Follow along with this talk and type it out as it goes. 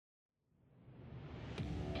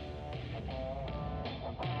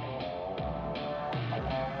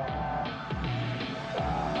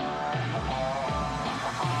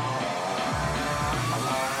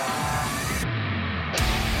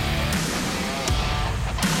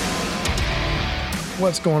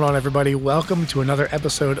What's going on, everybody? Welcome to another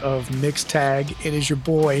episode of Mixed Tag. It is your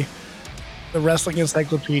boy, the Wrestling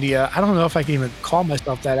Encyclopedia. I don't know if I can even call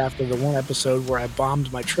myself that after the one episode where I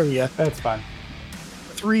bombed my trivia. That's fine.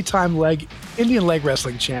 3-time Indian leg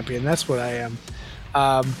wrestling champion. That's what I am.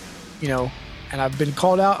 And I've been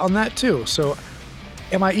called out on that too. So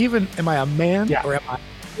am I a man? Yeah. Or am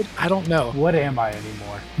I don't know. What am I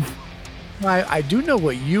anymore? I do know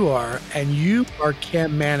what you are, and you are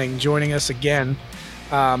Cam Manning joining us again.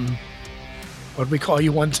 What did we call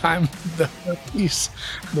you one time? The herpes.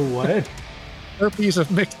 The what? Herpes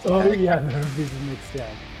of Mixed Tag. Oh, yeah, the herpes of Mixed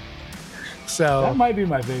Tag. So that might be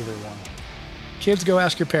my favorite one. Kids, go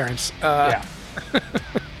ask your parents. Yeah.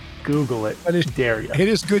 Google it. But dare you. It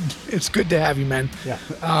is good. It's good to have you, man. Yeah.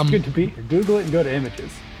 It's good to be here. Google it and go to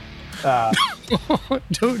images.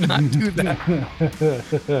 Do not do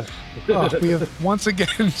that. We have once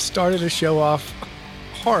again started a show off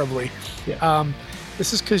horribly. Yeah.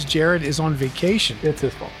 This is because Jared is on vacation. It's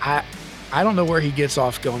his fault. I don't know where he gets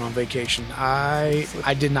off going on vacation. I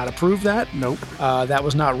did not approve that. Nope. That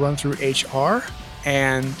was not run through HR,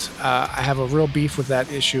 and I have a real beef with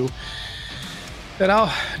that issue. That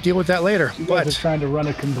I'll deal with that later. You guys are trying to run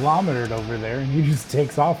a conglomerate over there, and he just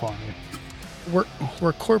takes off on you.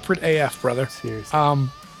 We're corporate AF, brother. Seriously. But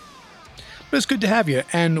it's good to have you,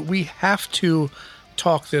 and we have to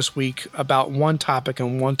talk this week about one topic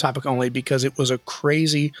and one topic only because it was a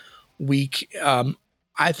crazy week.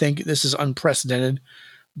 I think this is unprecedented,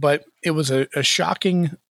 but it was a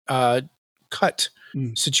shocking cut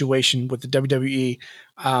situation with the WWE.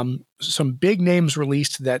 Some big names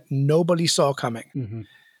released that nobody saw coming. Mm-hmm.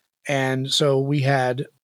 And so we had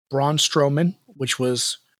Braun Strowman, which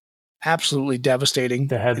was absolutely devastating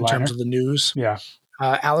in terms of the news. Yeah.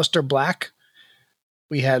 Aleister Black.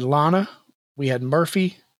 We had Lana. We had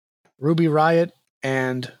Murphy, Ruby Riott,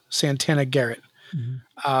 and Santana Garrett. Mm-hmm.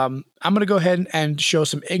 I'm going to go ahead and show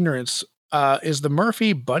some ignorance. Is the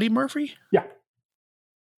Murphy Buddy Murphy? Yeah.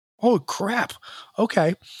 Oh, crap.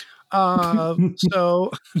 Okay.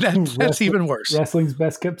 So that's even worse. Wrestling's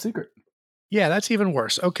best kept secret. Yeah, that's even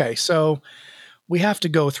worse. Okay, so we have to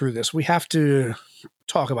go through this. We have to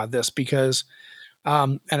talk about this because,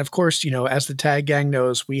 and of course, as the Tag Gang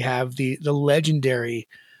knows, we have the legendary,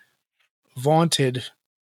 vaunted,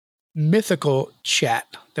 mythical chat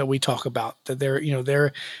that we talk about. That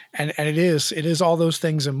and it is all those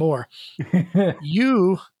things and more.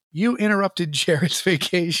 You interrupted Jared's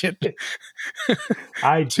vacation.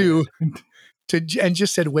 I to and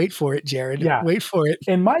just said, "Wait for it, Jared. Yeah. Wait for it."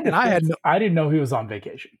 In my defense, I didn't know he was on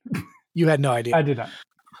vacation. You had no idea. I did not.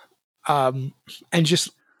 And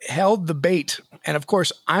just held the bait. And of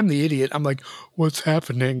course, I'm the idiot. I'm like, "What's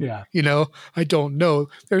happening?" Yeah. I don't know.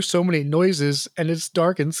 There's so many noises, and it's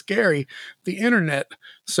dark and scary. The internet.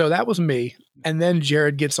 So that was me. And then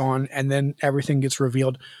Jared gets on, and then everything gets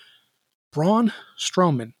revealed. Braun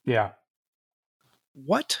Strowman. Yeah.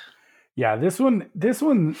 What? Yeah, this one is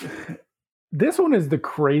the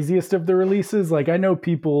craziest of the releases. Like, I know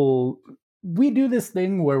we do this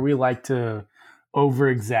thing where we like to over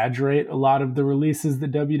exaggerate a lot of the releases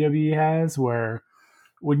that WWE has, where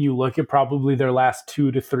when you look at probably their last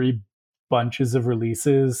 2 to 3 bunches of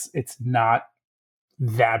releases, it's not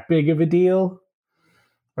that big of a deal,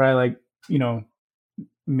 right? Like,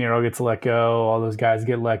 Miro gets let go, all those guys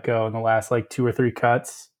get let go in the last 2 or 3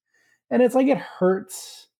 cuts. And it's like, it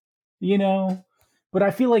hurts, but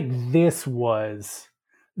I feel like this was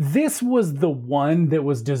the one that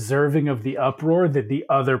was deserving of the uproar that the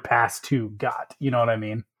other past 2 got. You know what I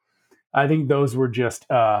mean? I think those were just,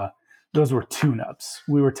 those were tune-ups.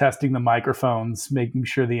 We were testing the microphones, making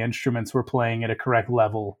sure the instruments were playing at a correct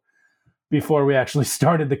level before we actually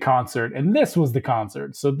started the concert. And this was the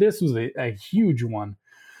concert. So this was a huge one.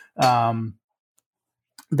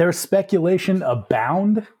 There's speculation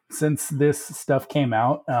abound since this stuff came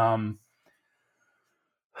out.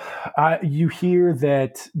 You hear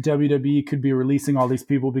that WWE could be releasing all these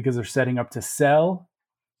people because they're setting up to sell.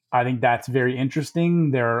 I think that's very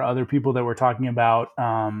interesting. There are other people that were talking about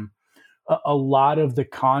a lot of the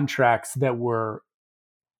contracts that were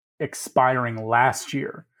expiring last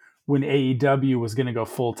year when AEW was going to go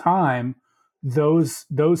full time. Those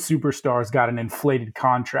superstars got an inflated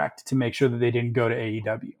contract to make sure that they didn't go to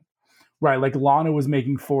AEW, right? Like Lana was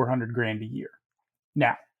making $400,000 a year.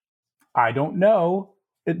 Now, I don't know.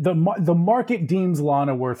 The market deems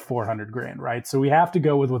Lana worth $400,000, right? So we have to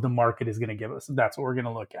go with what the market is going to give us. That's what we're going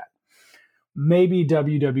to look at. Maybe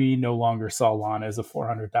WWE no longer saw Lana as a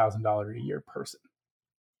 $400,000 a year person.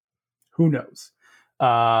 Who knows?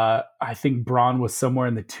 I think Braun was somewhere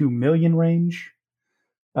in the $2 million range.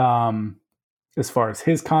 as far as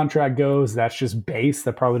his contract goes, that's just base.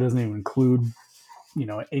 That probably doesn't even include,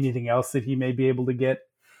 anything else that he may be able to get.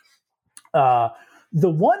 The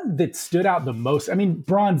one that stood out the most, I mean,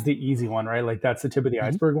 Braun's the easy one, right? Like that's the tip of the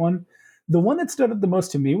iceberg one. The one that stood out the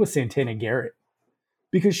most to me was Santana Garrett,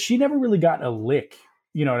 because she never really got a lick.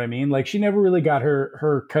 You know what I mean? Like she never really got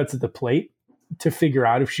her cuts at the plate to figure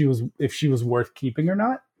out if she was worth keeping or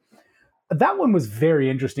not. That one was very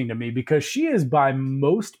interesting to me because she is by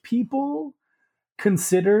most people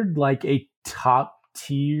considered like a top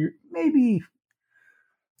tier, maybe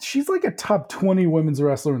she's like a top 20 women's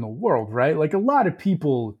wrestler in the world, right? Like a lot of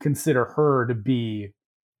people consider her to be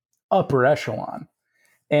upper echelon.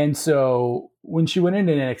 And so when she went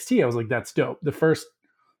into NXT, I was like, that's dope.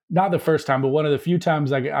 Not the first time, but one of the few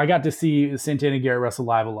times I got to see Santana Garrett wrestle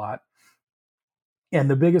live a lot. And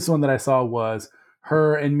the biggest one that I saw was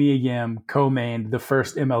her and Mia Yim co-mained the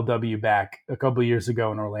first MLW back a couple years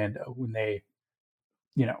ago in Orlando when they,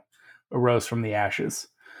 arose from the ashes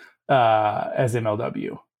as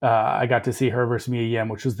MLW. I got to see her versus Mia Yim,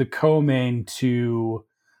 which was the co-main to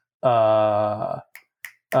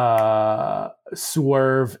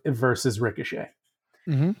Swerve versus Ricochet.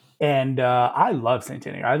 Mm-hmm. And I love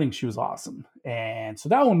Santana. I think she was awesome. And so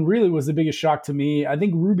that one really was the biggest shock to me. I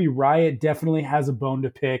think Ruby Riott definitely has a bone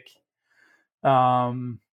to pick.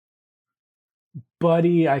 Buddy,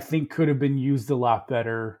 I think could have been used a lot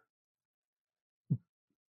better.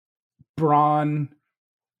 Braun,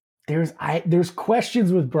 there's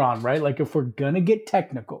questions with Braun, right? Like if we're gonna get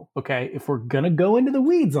technical, okay, if we're gonna go into the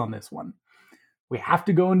weeds on this one, we have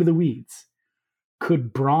to go into the weeds.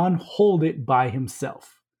 Could Braun hold it by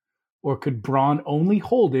himself? Or could Braun only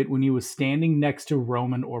hold it when he was standing next to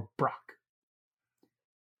Roman or Brock?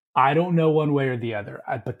 I don't know one way or the other,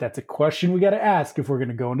 but that's a question we got to ask if we're going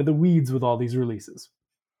to go into the weeds with all these releases.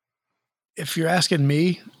 If you're asking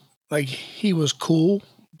me, like he was cool,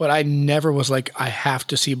 but I never was like, I have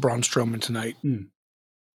to see Braun Strowman tonight.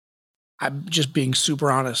 I'm just being super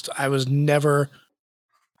honest. I was never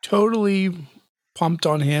totally pumped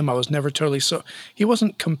on him. I was never totally he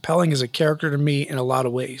wasn't compelling as a character to me in a lot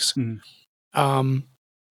of ways. He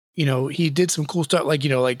did some cool stuff like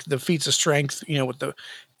the feats of strength, with the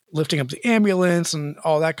lifting up the ambulance and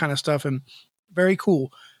all that kind of stuff, and very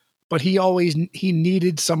cool. But he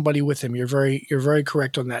needed somebody with him. You're very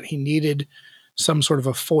correct on that. He needed some sort of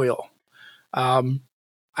a foil. I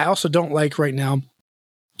also don't like right now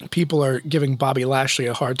people are giving Bobby Lashley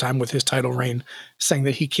a hard time with his title reign, saying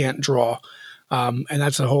that he can't draw. And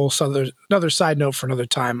that's a whole another side note for another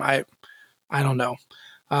time. I don't know.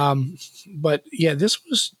 But yeah, this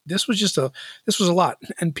was a lot.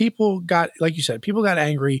 And people got, like you said, people got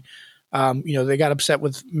angry. They got upset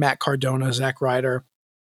with Matt Cardona, Zack Ryder.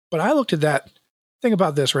 But I looked at that. Think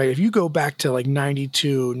about this, right? If you go back to like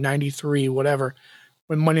 92, 93, whatever,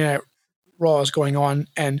 when Monday Night Raw is going on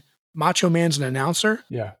and Macho Man's an announcer.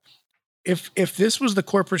 Yeah. If this was the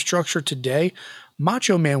corporate structure today,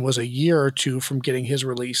 Macho Man was a year or two from getting his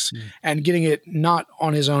release and getting it not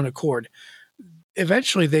on his own accord.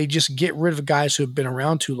 Eventually, they just get rid of guys who have been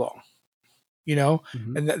around too long,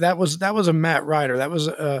 and that was a Matt Ryder. That was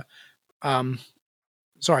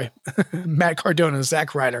Matt Cardona,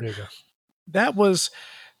 Zack Ryder. That was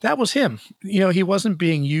him. He wasn't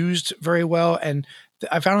being used very well, and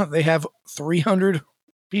I found out they have 300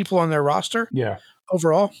 people on their roster. Yeah,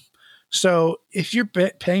 overall. So if you're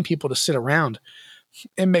paying people to sit around,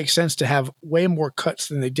 it makes sense to have way more cuts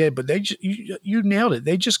than they did. But you nailed it.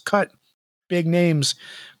 They just cut big names,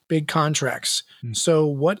 big contracts. So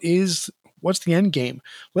what's the end game?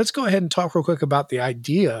 Let's go ahead and talk real quick about the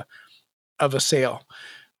idea of a sale,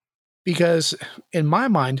 because in my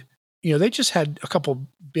mind, they just had a couple $1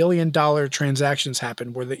 billion transactions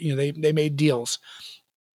happen where they made deals.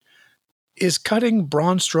 Is cutting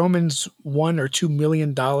Braun Strowman's $1 or $2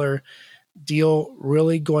 million deal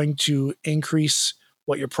really going to increase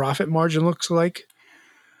what your profit margin looks like?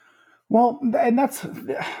 Well, and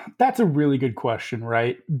that's a really good question,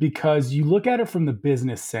 right? Because you look at it from the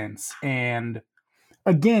business sense, and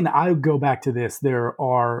again, I go back to this.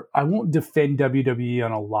 I won't defend WWE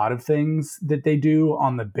on a lot of things that they do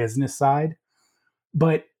on the business side,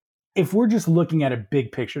 but if we're just looking at a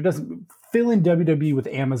big picture, it doesn't fill in WWE with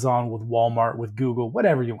Amazon, with Walmart, with Google,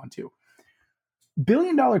 whatever you want to. $1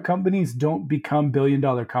 billion companies don't become $1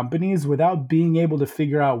 billion companies without being able to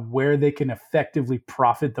figure out where they can effectively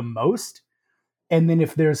profit the most. And then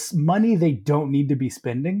if there's money they don't need to be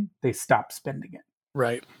spending, they stop spending it.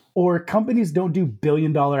 Right. Or companies don't do $1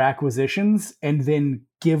 billion acquisitions and then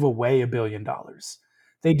give away $1 billion.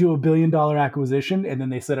 They do $1 billion acquisition and then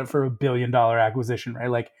they set up for $1 billion acquisition, right?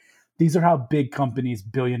 Like These are how big companies,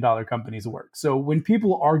 billion-dollar companies work. So when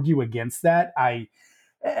people argue against that, I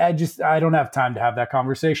don't have time to have that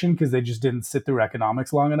conversation because they just didn't sit through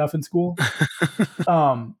economics long enough in school.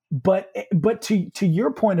 But to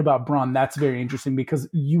your point about Braun, that's very interesting because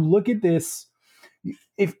you look at this.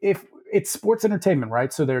 If it's sports entertainment,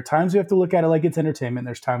 right? So there are times you have to look at it like it's entertainment.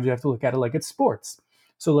 There's times you have to look at it like it's sports.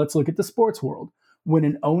 So let's look at the sports world. When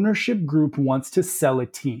an ownership group wants to sell a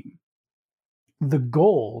team, the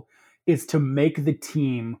goal is to make the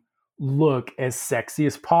team look as sexy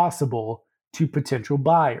as possible to potential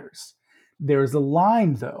buyers. There's a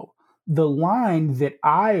line, though. The line that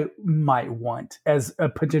I might want as a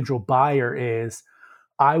potential buyer is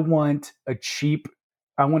I want a cheap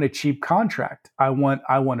contract. I want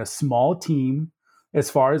a small team as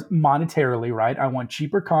far as monetarily, right? I want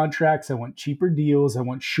cheaper contracts, I want cheaper deals, I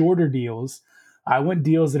want shorter deals. I want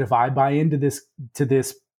deals that if I buy into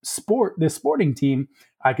this sporting team,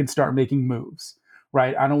 I can start making moves,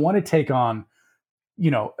 right? I don't want to take on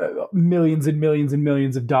millions and millions and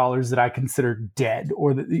millions of dollars that I consider dead,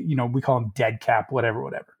 or we call them dead cap,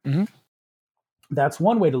 whatever. Mm-hmm. That's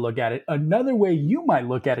one way to look at it. Another way you might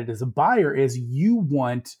look at it as a buyer is you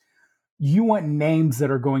want names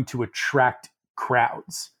that are going to attract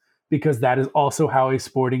crowds, because that is also how a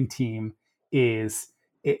sporting team is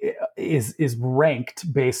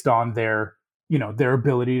ranked based on their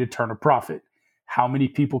ability to turn a profit. How many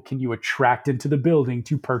people can you attract into the building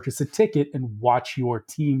to purchase a ticket and watch your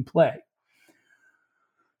team play?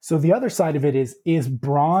 So the other side of it is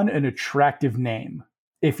Braun an attractive name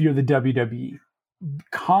if you're the WWE?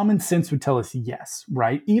 Common sense would tell us yes,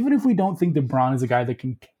 right? Even if we don't think that Braun is a guy that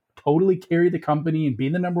can totally carry the company and be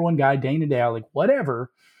the number one guy day in and day out, like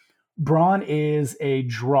whatever, Braun is a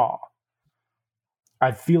draw.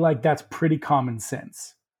 I feel like that's pretty common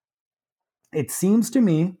sense. It seems to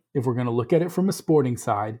me, if we're going to look at it from a sporting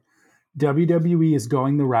side, WWE is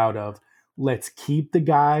going the route of let's keep the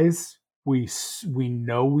guys we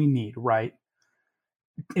know we need, right,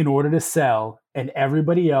 in order to sell, and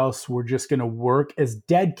everybody else we're just going to work as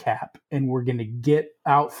dead cap, and we're going to get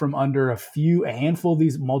out from under a handful of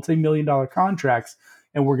these multi-million-dollar contracts,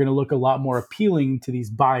 and we're going to look a lot more appealing to these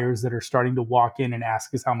buyers that are starting to walk in and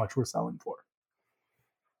ask us how much we're selling for.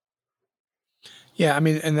 Yeah, I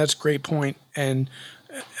mean, and that's a great point. And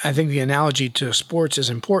I think the analogy to sports is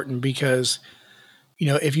important because,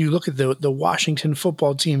 if you look at the Washington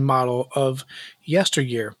football team model of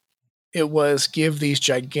yesteryear, it was give these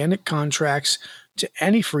gigantic contracts to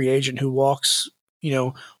any free agent who walks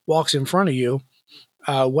in front of you,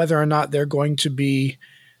 whether or not they're going to be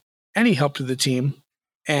any help to the team.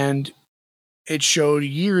 And it showed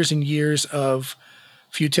years and years of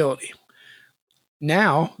futility.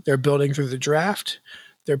 Now they're building through the draft.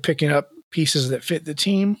 They're picking up pieces that fit the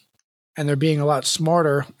team, and they're being a lot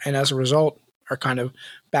smarter. And as a result, are kind of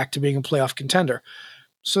back to being a playoff contender.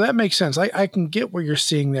 So that makes sense. I can get what you're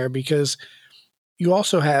seeing there because you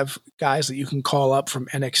also have guys that you can call up from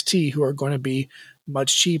NXT who are going to be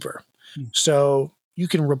much cheaper. So you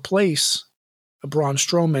can replace a Braun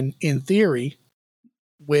Strowman in theory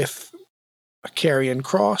with a Karrion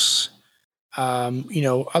Kross,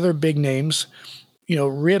 other big names.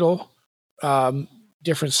 Riddle,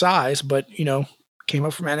 different size, but came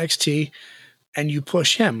up from NXT, and you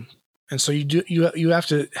push him, and so you have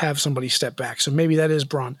to have somebody step back. So maybe that is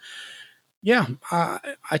Braun. Yeah,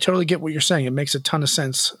 I totally get what you're saying. It makes a ton of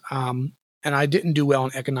sense. And I didn't do well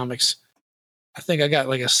in economics. I think I got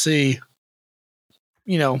like a C.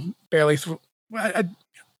 Barely through. I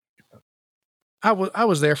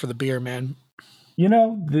was there for the beer, man.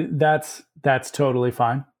 That's totally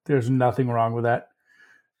fine. There's nothing wrong with that.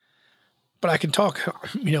 But I can talk,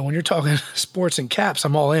 when you're talking sports and caps,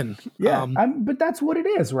 I'm all in. Yeah, but that's what it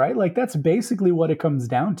is, right? Like, that's basically what it comes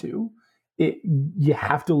down to. You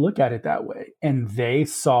have to look at it that way. And they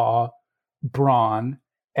saw Braun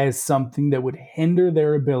as something that would hinder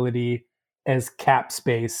their ability as cap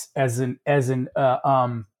space, as an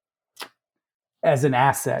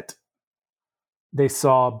asset. They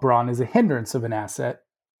saw Braun as a hindrance of an asset.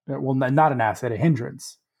 Well, not an asset, a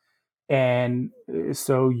hindrance. And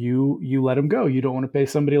so you let him go. You don't want to pay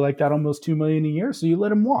somebody like that almost $2 million a year, so you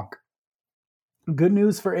let him walk. Good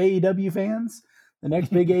news for AEW fans: the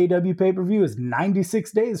next big AEW pay-per-view is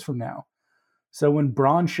 96 days from now. So when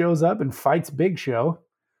Braun shows up and fights Big Show,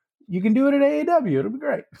 you can do it at AEW. It'll be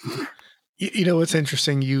great. What's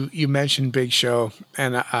interesting? You mentioned Big Show,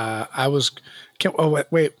 and I was.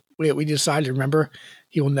 Wait. We decided. Remember,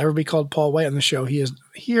 he will never be called Paul White on the show. He is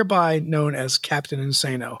hereby known as Captain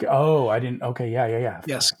Insano. Oh, I didn't. Okay, yeah.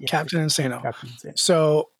 Yes, yeah, Captain Insano. Captain Insano.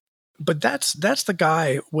 So but that's the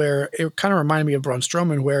guy where it kind of reminded me of Braun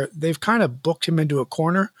Strowman, where they've kind of booked him into a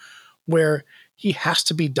corner where he has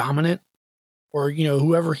to be dominant, or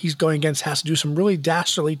whoever he's going against has to do some really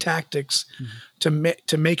dastardly tactics to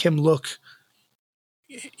make him look.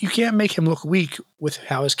 You can't make him look weak with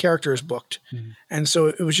how his character is booked, and so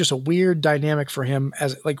it was just a weird dynamic for him.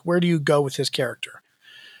 As like, where do you go with his character?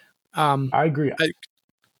 I agree.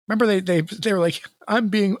 Remember they were like, I'm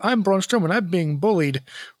Braun Strowman, I'm being bullied.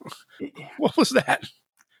 What was that?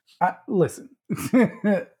 Listen,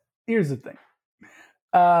 here's the thing.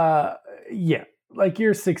 Yeah, like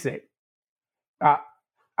you're 6'8".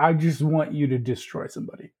 I just want you to destroy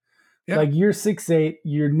somebody. Yeah. Like you're 6'8",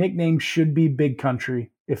 your nickname should be Big Country.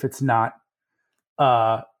 If it's not,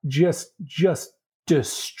 just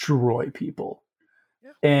destroy people.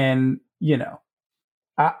 Yeah. And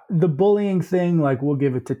the bullying thing, like we'll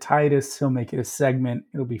give it to Titus. He'll make it a segment.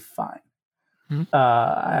 It'll be fine. Mm-hmm.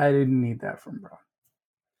 I didn't need that from Braun.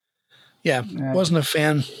 Yeah, wasn't a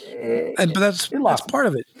fan. But that's part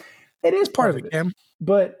of it. It is part of it, Cam.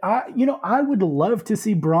 But I would love to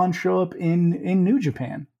see Braun show up in New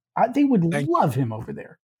Japan. They would love him over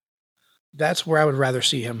there. That's where I would rather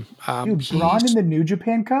see him. Dude, Braun in the New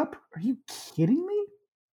Japan Cup? Are you kidding me?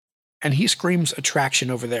 And he screams attraction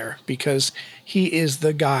over there because he is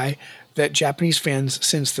the guy that Japanese fans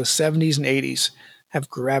since the 70s and 80s have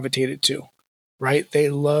gravitated to, right? They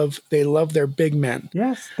love their big men.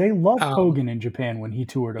 Yes, they loved Hogan in Japan when he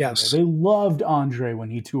toured over there. They loved Andre when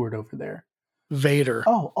he toured over there. Vader.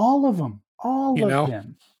 Oh, all of them. All of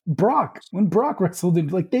them. Brock, when Brock wrestled,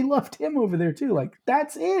 they loved him over there too. Like,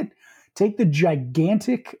 that's it. Take the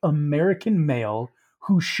gigantic American male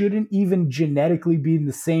who shouldn't even genetically be in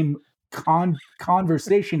the same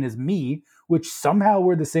conversation as me, which somehow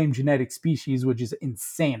we're the same genetic species, which is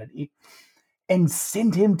insanity, and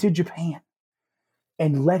send him to Japan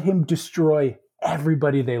and let him destroy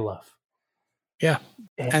everybody they love. Yeah.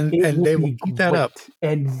 And they will keep that up.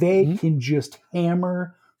 And they can just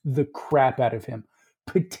hammer the crap out of him.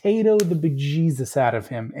 Potato the bejesus out of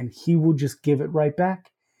him, and he will just give it right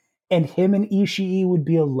back. And him and Ishii would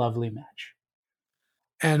be a lovely match.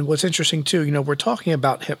 And what's interesting too, we're talking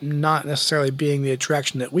about him not necessarily being the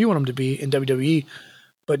attraction that we want him to be in WWE,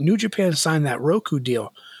 but New Japan signed that Roku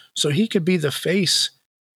deal, so he could be the face,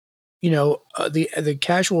 the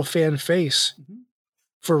casual fan face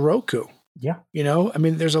for Roku. Yeah, I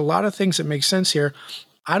mean, there's a lot of things that make sense here.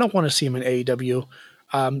 I don't want to see him in AEW.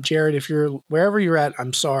 Jared, if you're wherever you're at,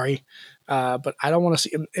 I'm sorry, but I don't want to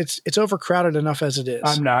see him. It's overcrowded enough as it is.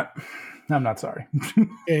 I'm not sorry.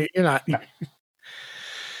 You're not. No.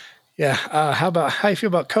 Yeah. How you feel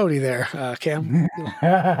about Cody there, Cam?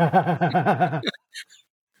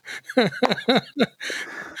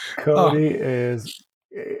 Cody is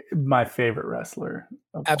my favorite wrestler.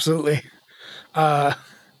 Absolutely.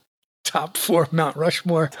 Top 4 Mount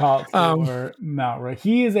Rushmore. Top 4 Mount Rushmore.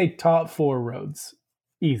 He is a top 4 Rhodes.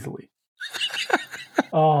 Easily.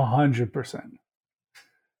 100%.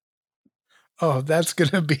 Oh, that's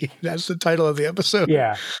the title of the episode.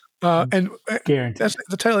 Yeah. And guaranteed. That's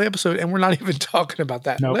the title of the episode, and we're not even talking about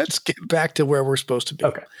that. Nope. Let's get back to where we're supposed to be.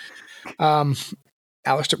 Okay.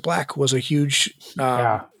 Aleister Black was a huge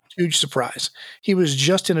surprise. He was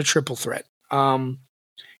just in a triple threat.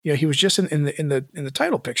 He was just in the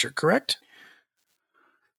title picture, correct?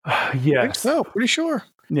 Yes. I think so, pretty sure.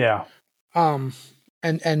 Yeah.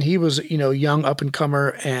 And he was, young up and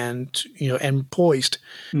comer and poised.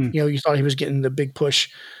 You thought he was getting the big push.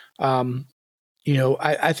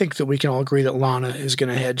 I think that we can all agree that Lana is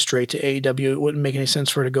going to head straight to AEW. It wouldn't make any sense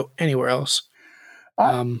for her to go anywhere else.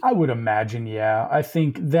 I would imagine, yeah. I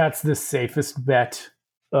think that's the safest bet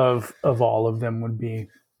of all of them would be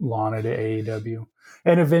Lana to AEW.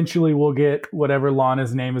 And eventually we'll get whatever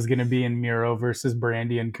Lana's name is going to be in Miro versus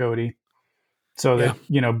Brandy and Cody. So that,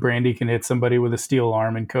 Brandy can hit somebody with a steel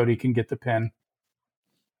arm and Cody can get the pin.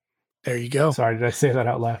 There you go. Sorry, did I say that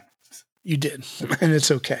out loud? You did. And it's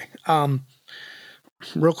okay.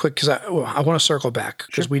 Real quick, because I want to circle back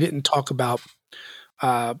because we didn't talk about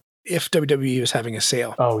if WWE was having a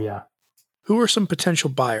sale. Oh, yeah. Who are some potential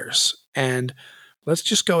buyers? And let's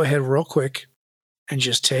just go ahead real quick and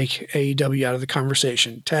just take AEW out of the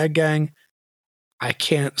conversation. Tag Gang, I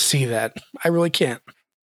can't see that. I really can't.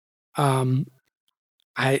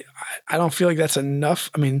 I don't feel like that's enough.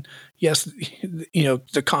 I mean, yes,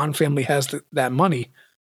 the Khan family has that money,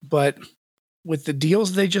 but with the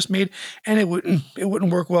deals they just made, and it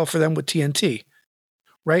wouldn't work well for them with TNT,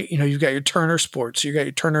 right? You've got your Turner Sports, you got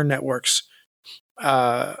your Turner Networks,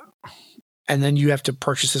 and then you have to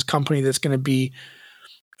purchase this company that's going to be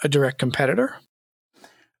a direct competitor.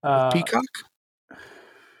 Peacock.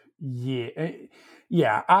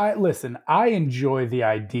 Yeah. I enjoy the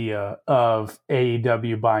idea of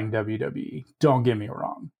AEW buying WWE. Don't get me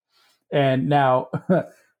wrong. And now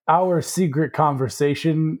our secret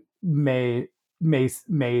conversation may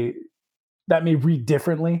that may read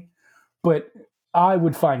differently, but I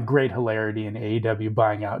would find great hilarity in AEW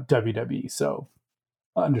buying out WWE. So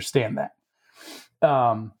understand that.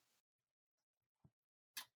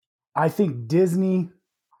 I think Disney's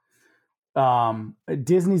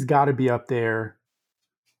got to be up there.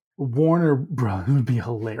 Warner Bros. Would be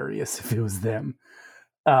hilarious if it was them.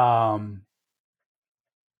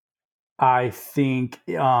 I think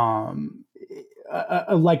like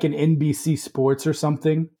an NBC Sports or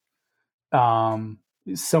something,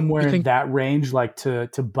 somewhere in that range, like to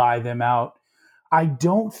buy them out. I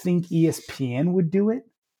don't think ESPN would do it,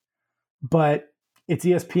 but it's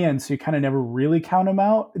ESPN, so you kind of never really count them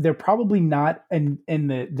out. They're probably not in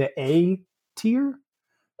the A tier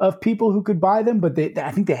of people who could buy them, but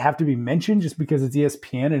I think they have to be mentioned just because it's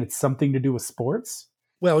ESPN and it's something to do with sports.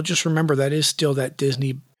 Well, just remember that is still that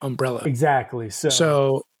Disney umbrella. Exactly.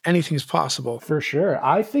 So anything's possible. For sure.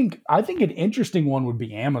 I think an interesting one would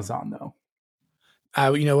be Amazon, though.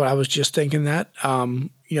 You know what? I was just thinking that.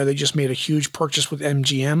 They just made a huge purchase with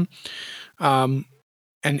MGM. And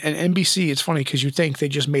NBC, it's funny because you think they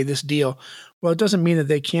just made this deal. Well, it doesn't mean that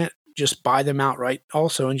they can't just buy them outright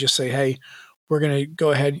also and just say, hey, we're going to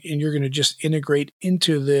go ahead and you're going to just integrate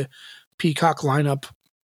into the Peacock lineup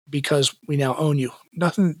because we now own you.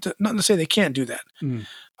 Nothing to say they can't do that.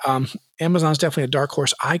 Amazon's definitely a dark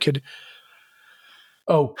horse. I could.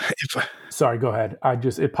 Oh, sorry. Go ahead.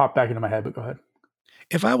 It popped back into my head, but go ahead.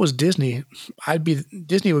 If I was Disney,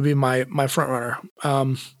 Disney would be my front runner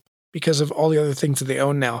because of all the other things that they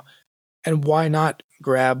own now. And why not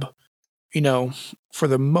grab, for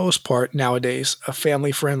the most part nowadays, a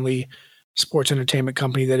family-friendly sports entertainment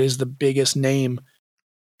company that is the biggest name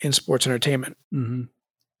in sports entertainment. Mm-hmm.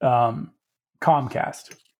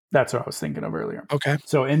 Comcast. That's what I was thinking of earlier. Okay.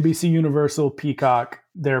 So NBC Universal, Peacock,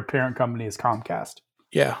 their parent company is Comcast.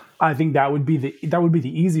 Yeah. I think that would be the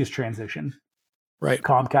easiest transition. Right.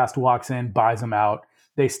 Comcast walks in, buys them out.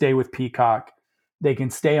 They stay with Peacock. They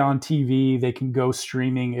can stay on TV. They can go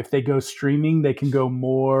streaming. If they go streaming, they can go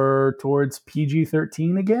more towards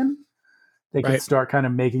PG-13 again. They can start kind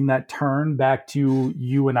of making that turn back to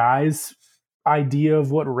you and I's idea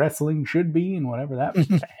of what wrestling should be and whatever that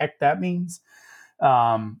the heck that means.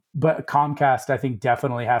 But Comcast, I think,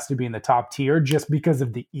 definitely has to be in the top tier just because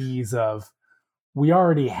of the ease of we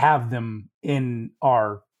already have them in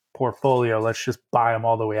our portfolio. Let's just buy them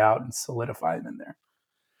all the way out and solidify them in there.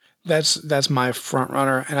 That's my front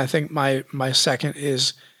runner. And I think my second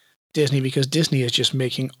is Disney because Disney is just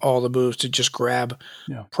making all the moves to just grab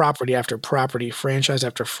property after property, franchise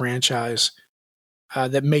after franchise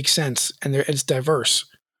that makes sense. And it's diverse.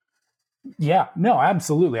 Yeah, no,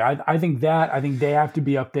 absolutely. I think they have to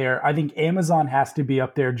be up there. I think Amazon has to be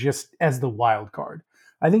up there just as the wild card.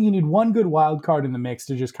 I think you need one good wild card in the mix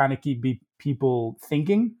to just kind of keep people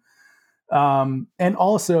thinking. And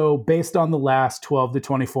also based on the last 12 to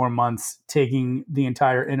 24 months taking the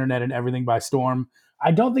entire internet and everything by storm,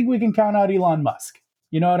 I don't think we can count out Elon Musk.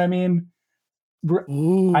 You know what I mean?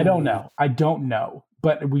 Ooh. I don't know,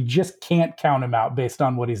 but we just can't count him out based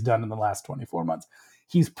on what he's done in the last 24 months.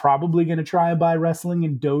 He's probably going to try and buy wrestling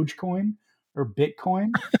in Dogecoin or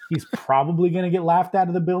Bitcoin. He's probably going to get laughed out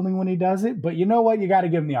of the building when he does it. But you know what? You got to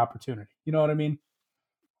give him the opportunity. You know what I mean?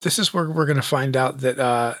 This is where we're going to find out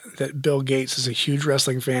that Bill Gates is a huge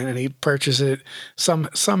wrestling fan and he purchased it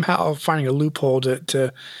somehow finding a loophole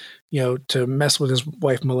to mess with his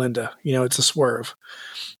wife Melinda. It's a swerve.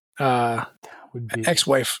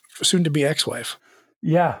 Ex-wife, soon to be ex-wife.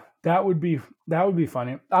 Yeah, that would be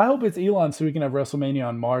funny. I hope it's Elon so we can have WrestleMania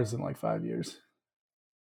on Mars in like 5 years.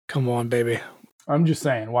 Come on, baby. I'm just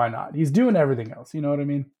saying, why not? He's doing everything else. You know what I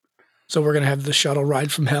mean? So we're going to have the shuttle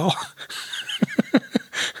ride from hell.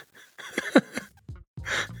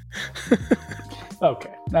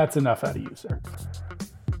 Okay, that's enough out of you, sir.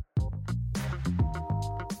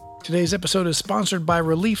 Today's episode is sponsored by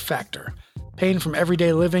Relief Factor. Pain from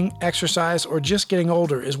everyday living, exercise, or just getting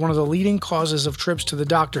older is one of the leading causes of trips to the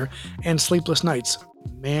doctor and sleepless nights.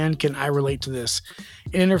 Man, can I relate to this.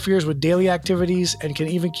 It interferes with daily activities and can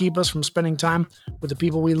even keep us from spending time with the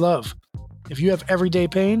people we love. If you have everyday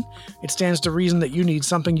pain, it stands to reason that you need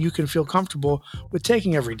something you can feel comfortable with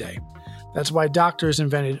taking every day. That's why doctors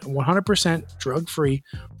invented 100% drug-free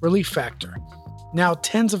Relief Factor. Now,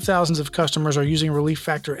 tens of thousands of customers are using Relief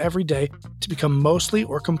Factor every day to become mostly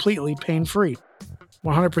or completely pain-free.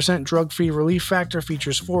 100% drug-free Relief Factor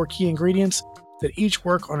features 4 key ingredients that each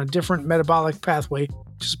work on a different metabolic pathway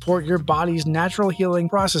to support your body's natural healing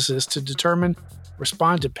processes to determine,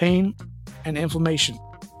 respond to pain and inflammation.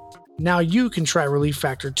 Now you can try Relief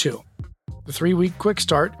Factor too. The 3-week quick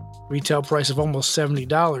start, retail price of almost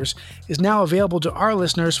 $70, is now available to our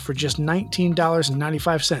listeners for just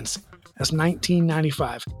 $19.95. That's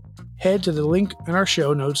 $19.95. Head to the link in our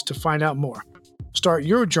show notes to find out more. Start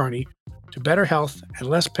your journey to better health and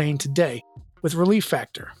less pain today with Relief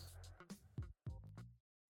Factor.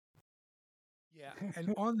 Yeah,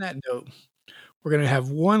 and on that note, we're going to have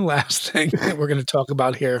one last thing that we're going to talk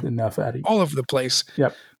about here. Enough, Eddie. All over the place.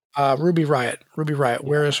 Yep. Ruby Riott.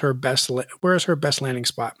 Where is her best landing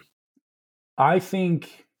spot? I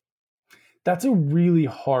think that's a really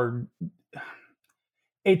hard.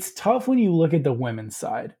 It's tough when you look at the women's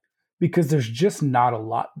side because there's just not a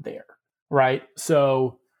lot there, right?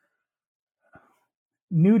 So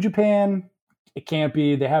New Japan, it can't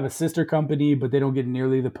be. They have a sister company, but they don't get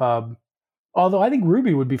nearly the pub. Although I think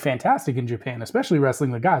Ruby would be fantastic in Japan, especially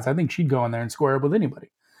wrestling the guys. I think she'd go in there and square up with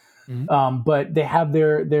anybody. Mm-hmm. But they have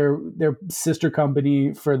their sister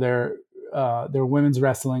company for their women's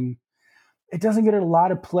wrestling. It doesn't get a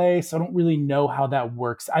lot of play, so I don't really know how that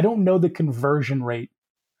works. I don't know the conversion rate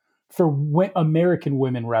for American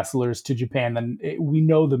women wrestlers to Japan. Then we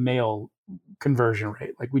know the male conversion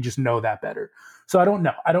rate. Like, we just know that better. So I don't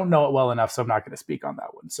know. I don't know it well enough, so I'm not going to speak on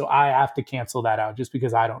that one. So I have to cancel that out just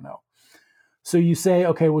because I don't know. So you say,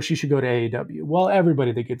 okay, well, she should go to AEW. Well,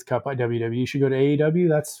 everybody that gets cut by WWE should go to AEW.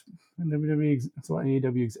 That's WWE. That's why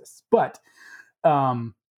AEW exists. But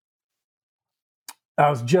that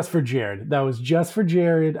was just for Jared.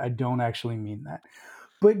 I don't actually mean that.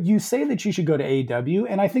 But you say that she should go to AEW,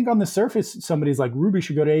 and I think on the surface, somebody's like, Ruby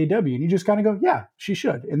should go to AEW. And you just kind of go, yeah, she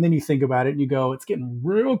should. And then you think about it, and you go, it's getting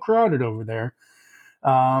real crowded over there.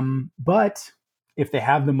 But if they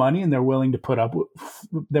have the money and they're willing to put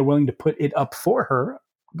it up for her,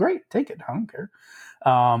 great, take it. I don't care.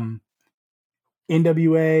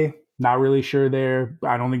 NWA, not really sure there.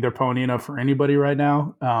 I don't think they're pony enough for anybody right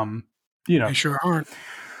now. They sure aren't.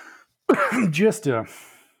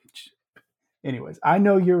 Anyways, I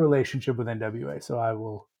know your relationship with NWA, so I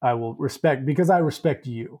will respect, because I respect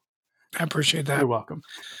you. I appreciate that. You're welcome.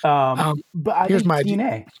 But I think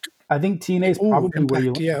TNA. I think TNA is probably Impact, where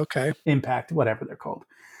you yeah, okay. Impact, whatever they're called.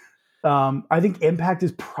 I think Impact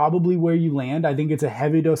is probably where you land. I think it's a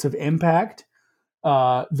heavy dose of Impact,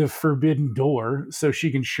 the Forbidden Door, so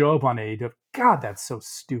she can show up on AEW. God, that's so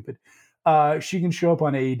stupid. She can show up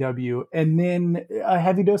on AEW, and then a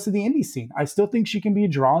heavy dose of the indie scene. I still think she can be a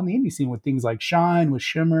draw in the indie scene with things like Shine, with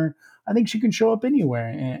Shimmer. I think she can show up anywhere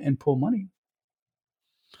and pull money.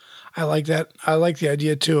 I like that. I like the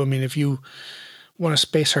idea too. I mean, if you want to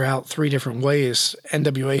space her out 3 different ways,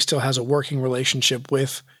 NWA still has a working relationship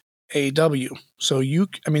with AEW. So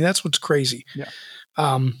that's what's crazy. Yeah.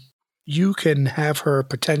 You can have her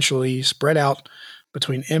potentially spread out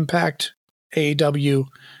between Impact, AEW,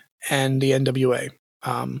 and the NWA.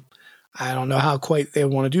 I don't know how quite they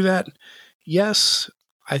want to do that. Yes,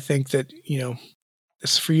 I think that,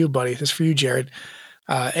 this is for you, buddy. This is for you, Jared.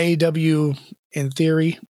 AEW, in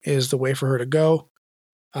theory, is the way for her to go.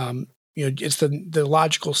 It's the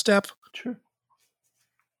logical step. Sure.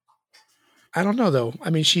 I don't know, though. I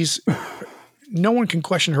mean, no one can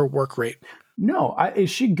question her work rate. No.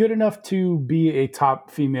 Is she good enough to be a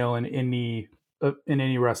top female in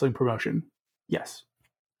any wrestling promotion? Yes.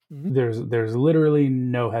 Mm-hmm. There's literally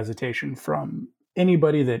no hesitation from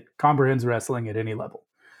anybody that comprehends wrestling at any level.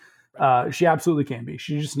 She absolutely can be.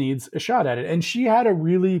 She just needs a shot at it. And she had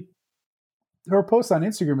her post on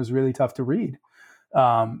Instagram was really tough to read.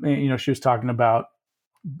 She was talking about,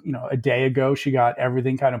 a day ago, she got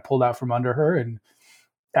everything kind of pulled out from under her. And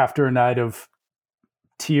after a night of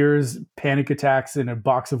tears, panic attacks, and a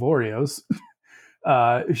box of Oreos,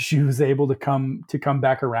 she was able to come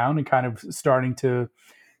back around and kind of starting to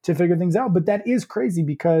figure things out. But that is crazy,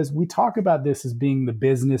 because we talk about this as being the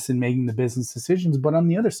business and making the business decisions. But on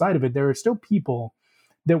the other side of it, there are still people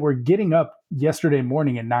that were getting up yesterday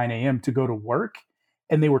morning at 9 a.m. to go to work,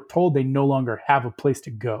 and they were told they no longer have a place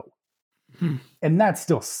to go. And that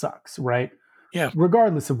still sucks, right? Yeah.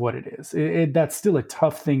 Regardless of what it is, that's still a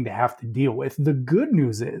tough thing to have to deal with. The good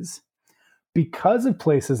news is, because of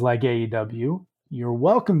places like AEW, you're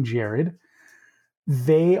welcome, Jared,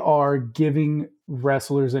 they are giving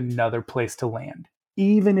wrestlers another place to land,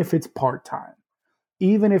 even if it's part-time,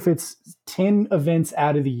 even if it's 10 events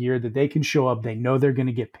out of the year that they can show up, they know they're going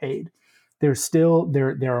to get paid. There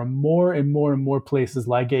are more and more and more places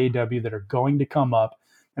like AEW that are going to come up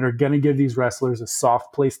and are going to give these wrestlers a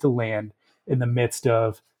soft place to land in the midst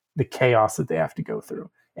of the chaos that they have to go through.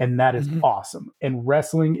 And that is awesome. And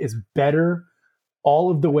wrestling is better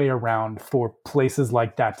all of the way around for places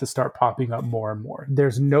like that to start popping up more and more.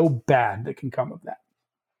 There's no bad that can come of that.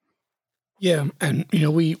 Yeah, and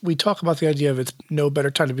we talk about the idea of it's no better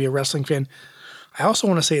time to be a wrestling fan. I also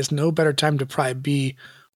want to say it's no better time to probably be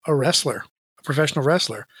a wrestler, a professional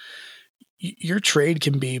wrestler. Your trade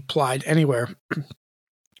can be applied anywhere.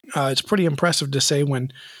 It's pretty impressive to say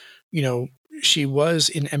when, she was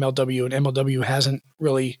in MLW and MLW hasn't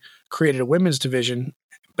really created a women's division,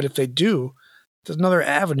 but if they do, there's another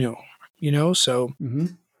avenue, so. Mm-hmm.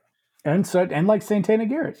 And like Santana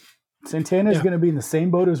Garrett. Santana is going to be in the same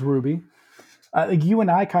boat as Ruby. Like you and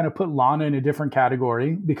I kind of put Lana in a different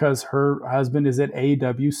category because her husband is at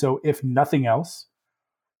AEW. So if nothing else,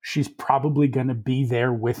 she's probably going to be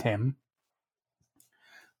there with him.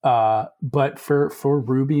 But for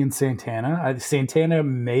Ruby and Santana, Santana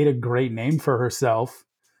made a great name for herself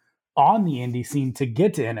on the indie scene to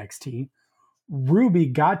get to NXT. Ruby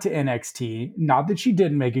got to NXT. Not that she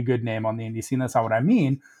didn't make a good name on the indie scene. That's not what I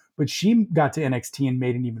mean. But she got to NXT and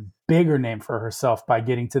made an even bigger name for herself by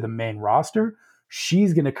getting to the main roster.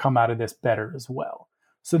 She's going to come out of this better as well.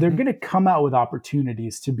 So they're going to come out with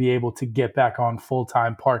opportunities to be able to get back on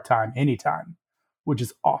full-time, part-time, anytime, which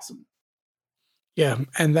is awesome. Yeah,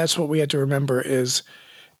 and that's what we have to remember is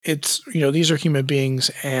it's, these are human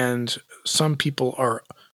beings and some people are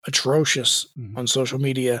atrocious on social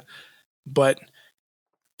media, but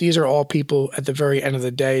these are all people at the very end of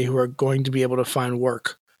the day who are going to be able to find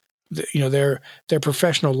work. Their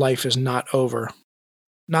professional life is not over,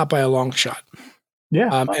 not by a long shot.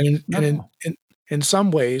 Yeah. And in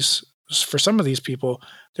some ways, for some of these people,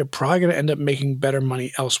 they're probably going to end up making better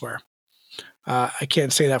money elsewhere. I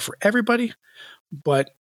can't say that for everybody,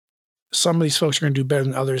 but some of these folks are going to do better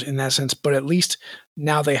than others in that sense. But at least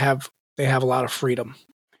now they have a lot of freedom.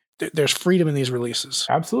 There's freedom in these releases.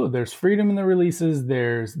 Absolutely, there's freedom in the releases.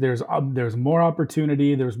 There's more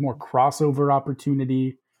opportunity. There's more crossover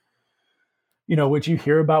opportunity. What you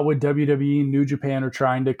hear about what WWE and New Japan are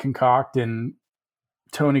trying to concoct, and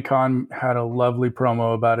Tony Khan had a lovely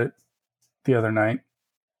promo about it the other night.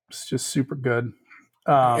 It's just super good.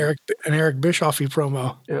 Eric Bischoff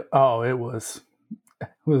promo. It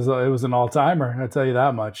was an all-timer. I tell you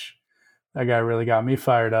that much. That guy really got me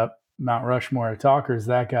fired up. Mount Rushmore of talkers,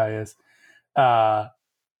 that guy is.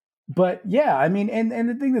 But yeah, I mean, and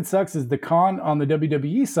the thing that sucks is the Khan on the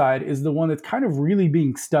WWE side is the one that's kind of really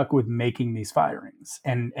being stuck with making these firings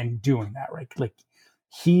and doing that, right? Like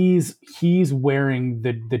he's wearing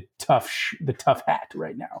the tough hat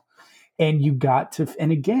right now. And you got to,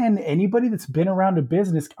 and again, anybody that's been around a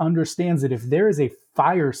business understands that if there is a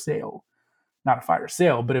fire sale, not a fire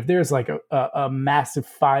sale, but if there's like a massive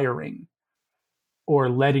firing or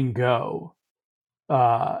letting go,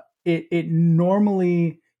 it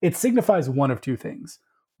normally, it signifies one of two things.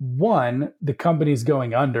 One, the company's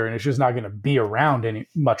going under and it's just not going to be around any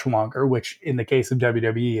much longer, which in the case of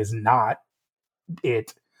WWE is not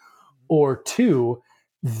it. Or two,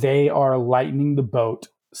 they are lightening the boat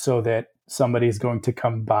so that somebody's going to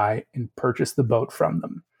come by and purchase the boat from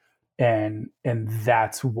them. And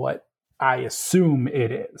that's what I assume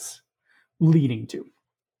it is leading to.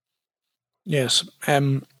 Yes.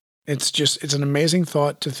 It's an amazing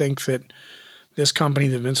thought to think that this company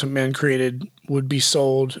that Vince McMahon created would be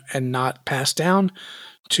sold and not passed down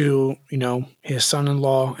to, his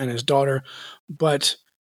son-in-law and his daughter, but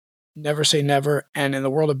never say never. And in the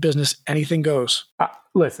world of business, anything goes.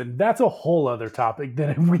 Listen, that's a whole other topic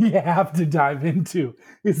that we have to dive into,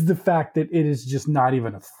 is the fact that it is just not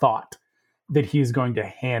even a thought that he's going to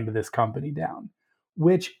hand this company down,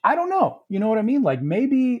 which I don't know. You know what I mean? Like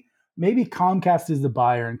maybe Comcast is the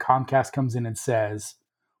buyer and Comcast comes in and says,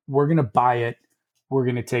 we're going to buy it. We're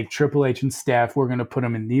going to take Triple H and Steph. We're going to put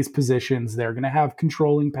them in these positions. They're going to have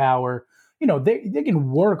controlling power. They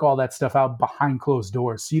can work all that stuff out behind closed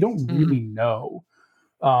doors. So you don't really know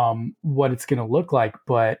what it's going to look like,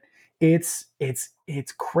 but it's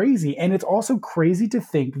crazy. And it's also crazy to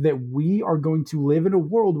think that we are going to live in a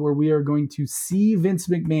world where we are going to see Vince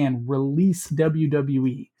McMahon release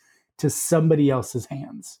WWE to somebody else's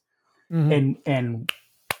hands and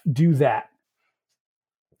do that.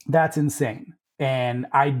 That's insane. And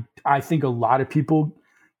I think a lot of people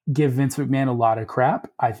give Vince McMahon a lot of crap.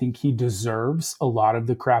 I think he deserves a lot of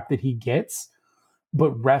the crap that he gets, but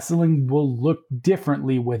wrestling will look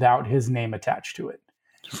differently without his name attached to it.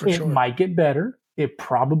 It might get better. It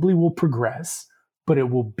probably will progress, but it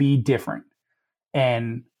will be different.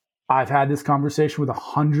 And I've had this conversation with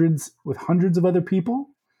hundreds of other people.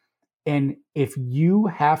 And if you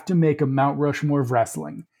have to make a Mount Rushmore of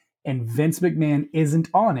wrestling and Vince McMahon isn't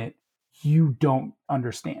on it, you don't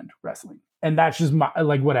understand wrestling. And that's just my,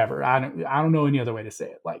 like, whatever. I don't know any other way to say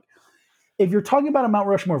it. Like, if you're talking about a Mount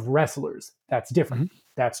Rushmore of wrestlers, that's different. Mm-hmm.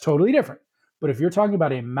 That's totally different. But if you're talking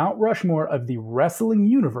about a Mount Rushmore of the wrestling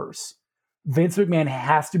universe, Vince McMahon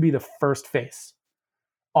has to be the first face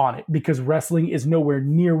on it, because wrestling is nowhere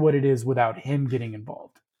near what it is without him getting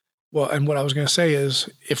involved. Well, and what I was going to say is,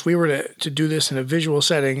 if we were to do this in a visual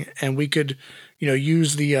setting, and we could,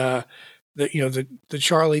 use the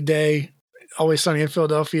Charlie Day, Always Sunny in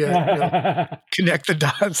Philadelphia, connect the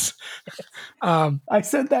dots. I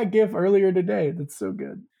sent that GIF earlier today. That's so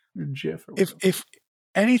good. GIF. If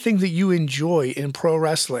anything that you enjoy in pro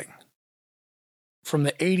wrestling from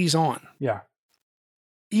the 80s on, yeah,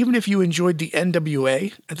 even if you enjoyed the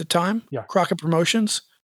NWA at the time, yeah, Crockett Promotions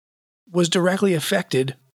was directly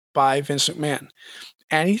affected by Vince McMahon.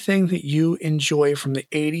 Anything that you enjoy from the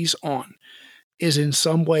 80s on is in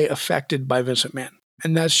some way affected by Vince McMahon.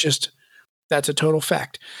 And that's a total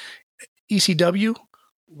fact. ECW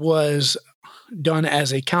was done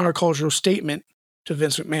as a countercultural statement to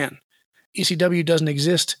Vince McMahon. ECW doesn't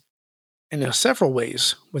exist in several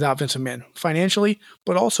ways without Vince McMahon, financially,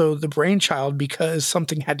 but also the brainchild, because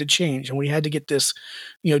something had to change and we had to get this,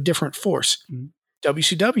 different force. Mm-hmm.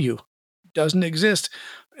 WCW doesn't exist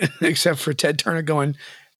except for Ted Turner going,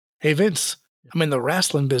 "Hey, Vince, I'm in the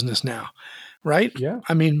wrestling business now." Right? Yeah.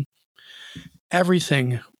 I mean,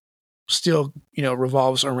 everything still,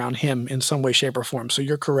 revolves around him in some way, shape, or form. So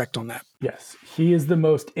you're correct on that. Yes. He is the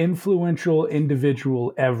most influential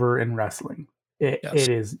individual ever in wrestling.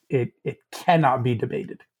 It cannot be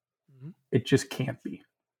debated. Mm-hmm. It just can't be.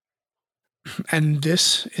 And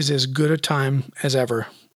this is as good a time as ever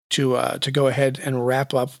to go ahead and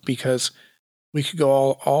wrap up, because we could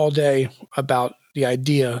go all day about the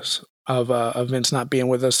ideas of Vince not being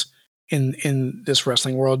with us in this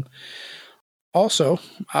wrestling world. Also,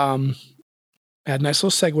 I had a nice little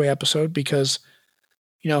segue episode because,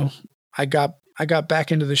 I got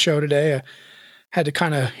back into the show today. I had to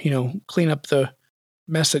kind of, clean up the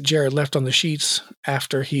mess that Jared left on the sheets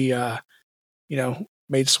after he,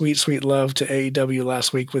 made sweet, sweet love to AEW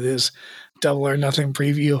last week with his Double or Nothing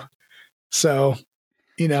preview. So,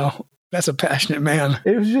 that's a passionate man.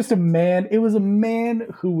 It was just a man. It was a man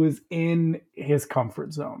who was in his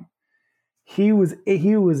comfort zone. He was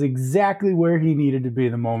exactly where he needed to be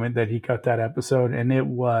the moment that he cut that episode, and it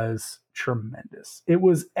was tremendous. It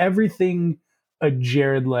was everything a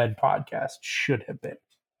Jared-led podcast should have been.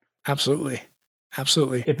 Absolutely.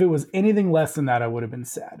 Absolutely. If it was anything less than that, I would have been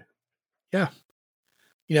sad. Yeah.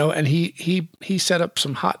 And he set up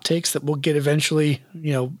some hot takes that we'll get eventually,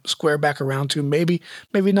 square back around to. Maybe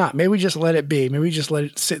not. Maybe just let it be. Maybe just let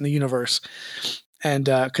it sit in the universe. And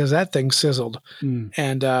because that thing sizzled.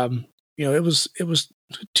 And it was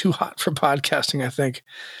too hot for podcasting, I think.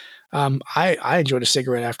 I enjoyed a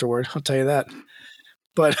cigarette afterward, I'll tell you that.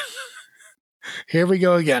 But here we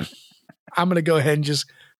go again. I'm going to go ahead and just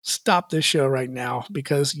stop this show right now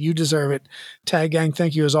because you deserve it. Tag Gang,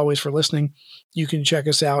 thank you as always for listening. You can check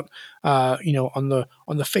us out, on the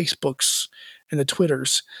Facebooks and the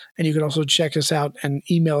Twitters, and you can also check us out and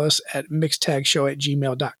email us at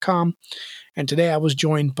mixtagshow@gmail.com. And today I was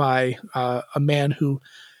joined by a man who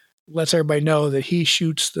lets everybody know that he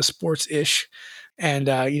shoots the sports-ish, and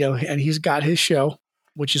and he's got his show,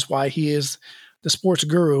 which is why he is the sports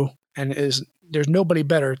guru, and there's nobody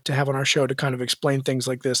better to have on our show to kind of explain things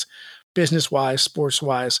like this, business-wise,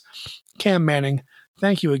 sports-wise. Cam Manning,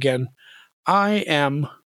 thank you again. I am,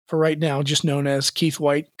 for right now, just known as Keith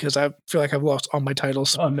White because I feel like I've lost all my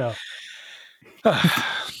titles. Oh, no.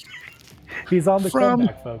 He's on the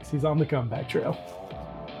comeback, folks. He's on the comeback trail.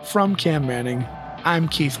 From Cam Manning, I'm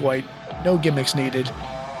Keith White. No gimmicks needed.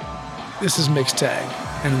 This is Mixed Tag,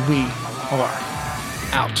 and we are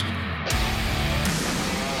out.